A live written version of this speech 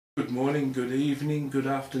Good morning, good evening, good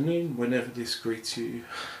afternoon, whenever this greets you.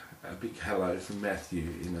 A big hello from Matthew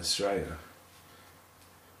in Australia.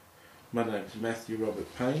 My name is Matthew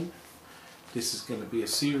Robert Payne. This is going to be a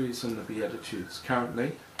series on the Beatitudes.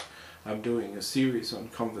 Currently, I'm doing a series on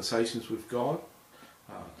Conversations with God,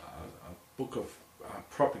 a book of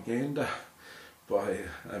propaganda by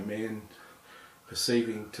a man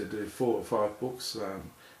perceiving to do 4 or 5 books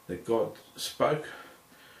that God spoke.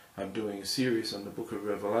 I'm doing a series on the book of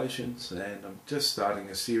Revelations, and I'm just starting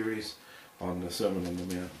a series on the Sermon on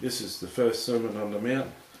the Mount. This is the first Sermon on the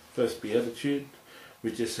Mount, first Beatitude.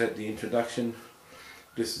 We just had the introduction.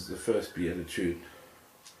 This is the first Beatitude.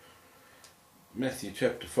 Matthew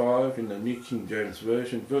chapter 5 in the New King James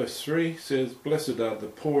Version, verse 3 says, "Blessed are the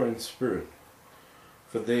poor in spirit,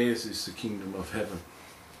 for theirs is the kingdom of heaven."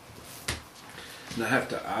 And I have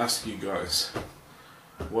to ask you guys,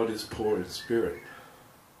 what is poor in spirit?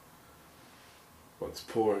 What's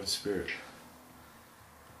poor in spirit?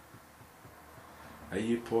 Are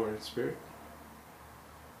you poor in spirit?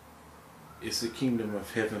 Is the kingdom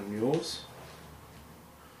of heaven yours?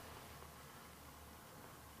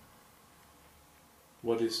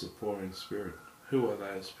 What is the poor in spirit? Who are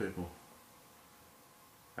those people?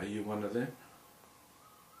 Are you one of them?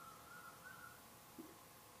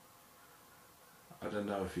 I don't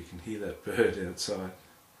know if you can hear that bird outside.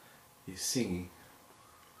 He's singing.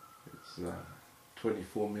 It's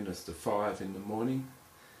 24 minutes to 5 in the morning,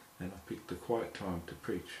 and I picked a quiet time to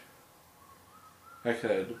preach.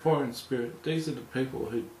 Okay, the poor in spirit, these are the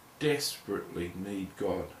people who desperately need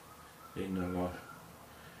God in their life.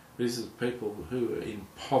 These are the people who are in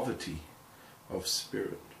poverty of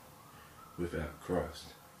spirit without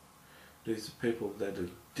Christ. These are people that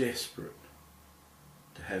are desperate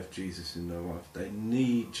to have Jesus in their life. They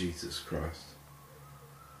need Jesus Christ.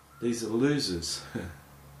 These are losers.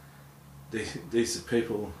 These are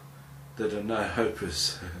people that are no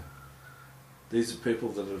hopers. These are people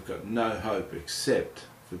that have got no hope except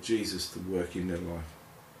for Jesus to work in their life.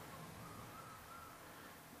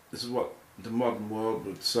 This is what the modern world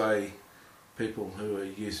would say, people who are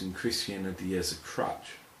using Christianity as a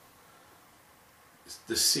crutch. It's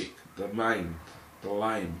the sick, the maimed, the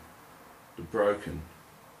lame, the broken,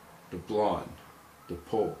 the blind, the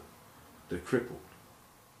poor, the crippled,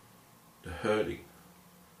 the hurting.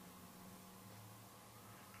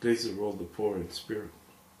 These are all the poor in spirit.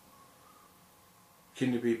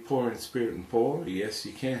 Can you be poor in spirit and poor? Yes,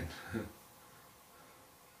 you can.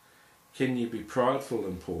 Can you be prideful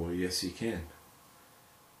and poor? Yes, you can.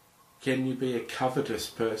 Can you be a covetous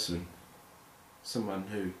person, someone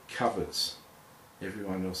who covets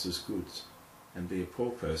everyone else's goods, and be a poor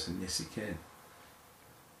person? Yes, you can.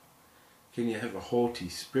 Can you have a haughty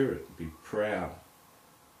spirit, be proud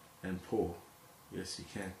and poor? Yes, you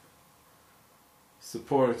can. So the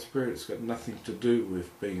poor in spirit's got nothing to do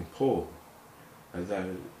with being poor,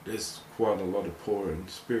 although there's quite a lot of poor in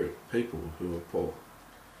spirit people who are poor.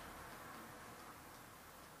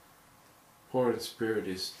 Poor in spirit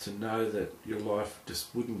is to know that your life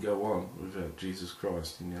just wouldn't go on without Jesus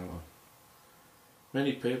Christ in your life.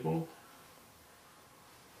 Many people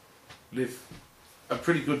live a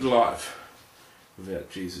pretty good life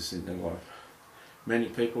without Jesus in their life. Many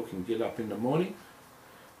people can get up in the morning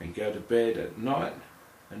and go to bed at night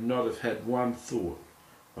and not have had one thought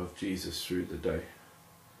of Jesus through the day.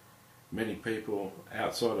 Many people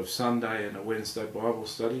outside of Sunday and a Wednesday Bible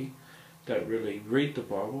study don't really read the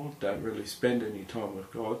Bible, don't really spend any time with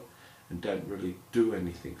God, and don't really do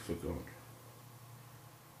anything for God.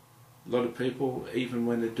 A lot of people, even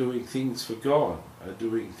when they're doing things for God, are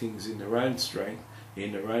doing things in their own strength,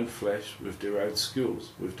 in their own flesh, with their own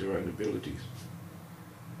skills, with their own abilities.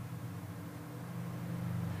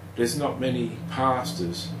 There's not many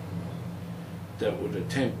pastors that would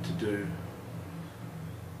attempt to do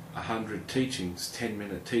 100 teachings,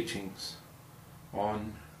 10-minute teachings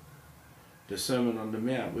on the Sermon on the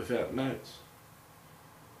Mount without notes.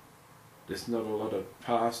 There's not a lot of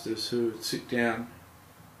pastors who would sit down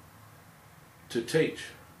to teach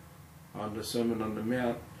on the Sermon on the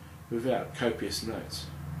Mount without copious notes.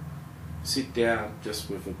 Sit down just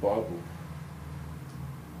with a Bible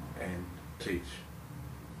and teach.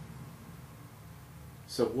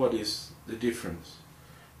 So what is the difference?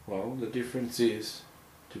 Well, the difference is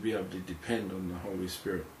to be able to depend on the Holy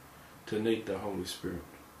Spirit, to need the Holy Spirit.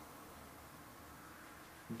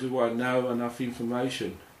 Do I know enough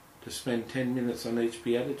information to spend 10 minutes on each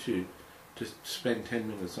Beatitude, to spend 10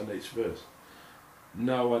 minutes on each verse?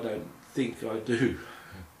 No, I don't think I do.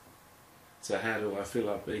 So how do I fill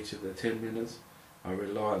up each of the 10 minutes? I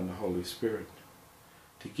rely on the Holy Spirit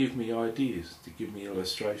to give me ideas, to give me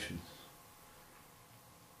illustrations.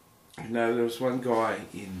 You know, there was one guy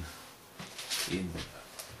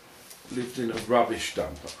lived in a rubbish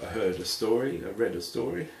dump. I read a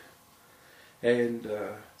story, and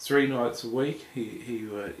 3 nights a week he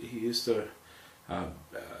used to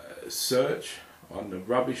search on the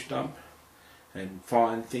rubbish dump and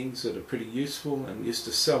find things that are pretty useful, and used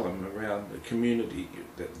to sell them around the community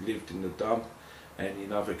that lived in the dump and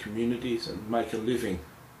in other communities, and make a living.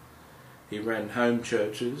 He ran home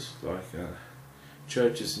churches, like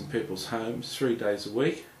churches in people's homes, 3 days a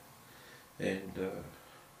week, and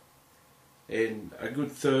a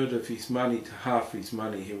good third of his money to half his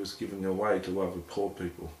money he was giving away to other poor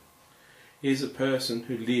people. Here's a person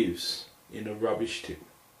who lives in a rubbish tip,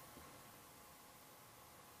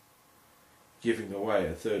 giving away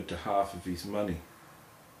a third to half of his money.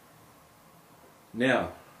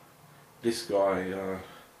 Now, this guy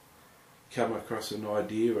came across an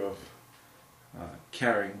idea of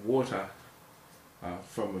carrying water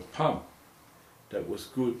from a pump that was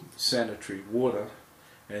good sanitary water,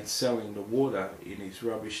 and selling the water in his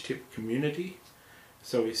rubbish tip community.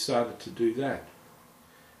 So he started to do that,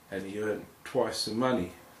 and he earned twice the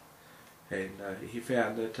money, and he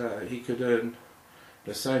found that he could earn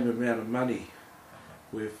the same amount of money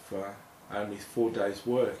with only 4 days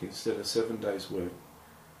work instead of 7 days work.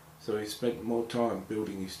 So he spent more time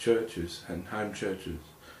building his churches and home churches,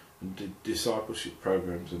 and did discipleship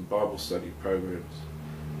programs and Bible study programs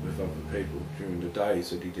with other people during the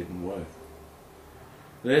days that he didn't work.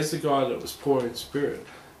 There's the guy that was poor in spirit.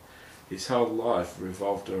 His whole life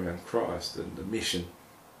revolved around Christ and the mission.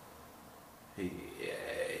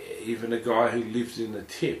 Even a guy who lived in a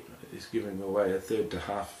tip is giving away a third to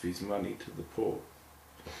half of his money to the poor.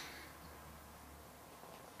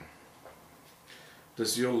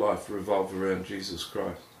 Does your life revolve around Jesus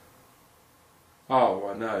Christ? Oh,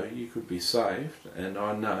 I know you could be saved, and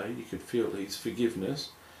I know you could feel His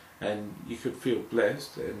forgiveness, and you could feel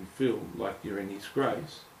blessed and feel like you're in His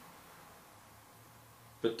grace.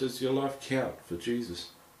 But does your life count for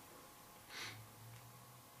Jesus?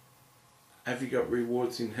 Have you got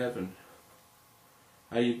rewards in heaven?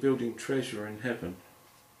 Are you building treasure in heaven?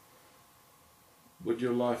 Would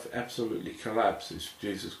your life absolutely collapse if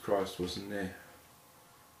Jesus Christ wasn't there?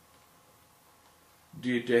 Do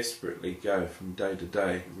you desperately go from day to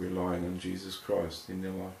day relying on Jesus Christ in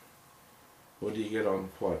your life? Or do you get on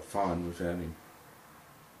quite fine without Him?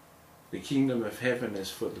 The kingdom of heaven is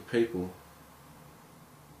for the people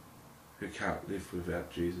who can't live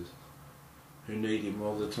without Jesus, who need Him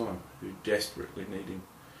all the time, who desperately need Him.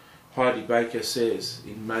 Heidi Baker says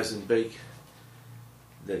in Mozambique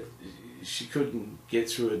that she couldn't get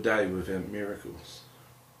through a day without miracles.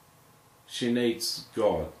 She needs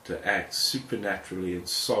God to act supernaturally and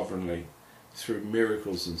sovereignly through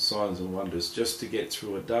miracles and signs and wonders just to get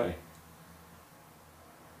through a day.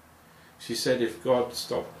 She said if God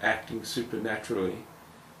stopped acting supernaturally,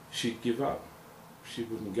 she'd give up. She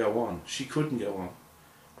wouldn't go on. She couldn't go on.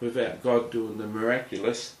 Without God doing the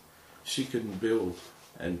miraculous, she couldn't build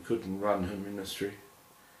and couldn't run her ministry.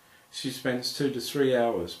 She spends 2 to 3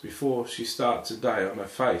 hours before she starts a day on her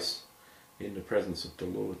face in the presence of the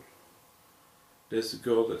Lord. There's a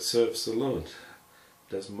girl that serves the Lord,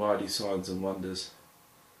 does mighty signs and wonders.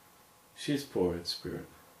 She's poor in spirit.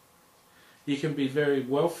 You can be very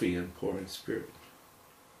wealthy and poor in spirit.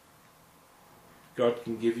 God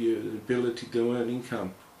can give you the ability to earn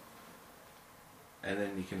income, and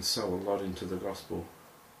then you can sow a lot into the gospel.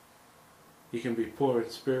 You can be poor in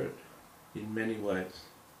spirit in many ways.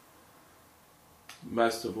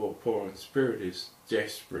 Most of all, poor in spirit is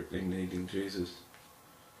desperately needing Jesus.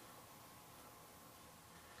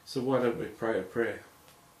 So why don't we pray a prayer?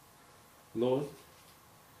 Lord,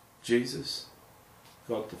 Jesus,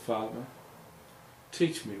 God the Father,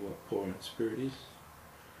 teach me what poor in spirit is.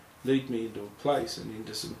 Lead me into a place and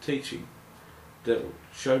into some teaching that will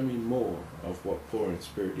show me more of what poor in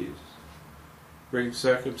spirit is. Bring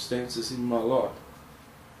circumstances in my life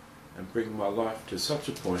and bring my life to such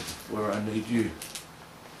a point where I need you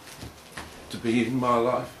to be in my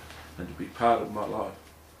life and to be part of my life.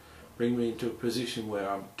 Bring me into a position where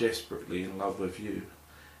I'm desperately in love with you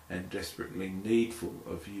and desperately needful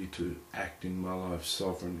of you to act in my life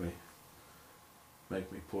sovereignly.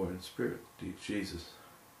 Make me poor in spirit, dear Jesus.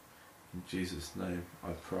 In Jesus' name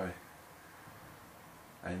I pray.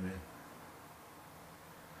 Amen.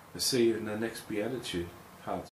 I'll see you in the next Beatitude, part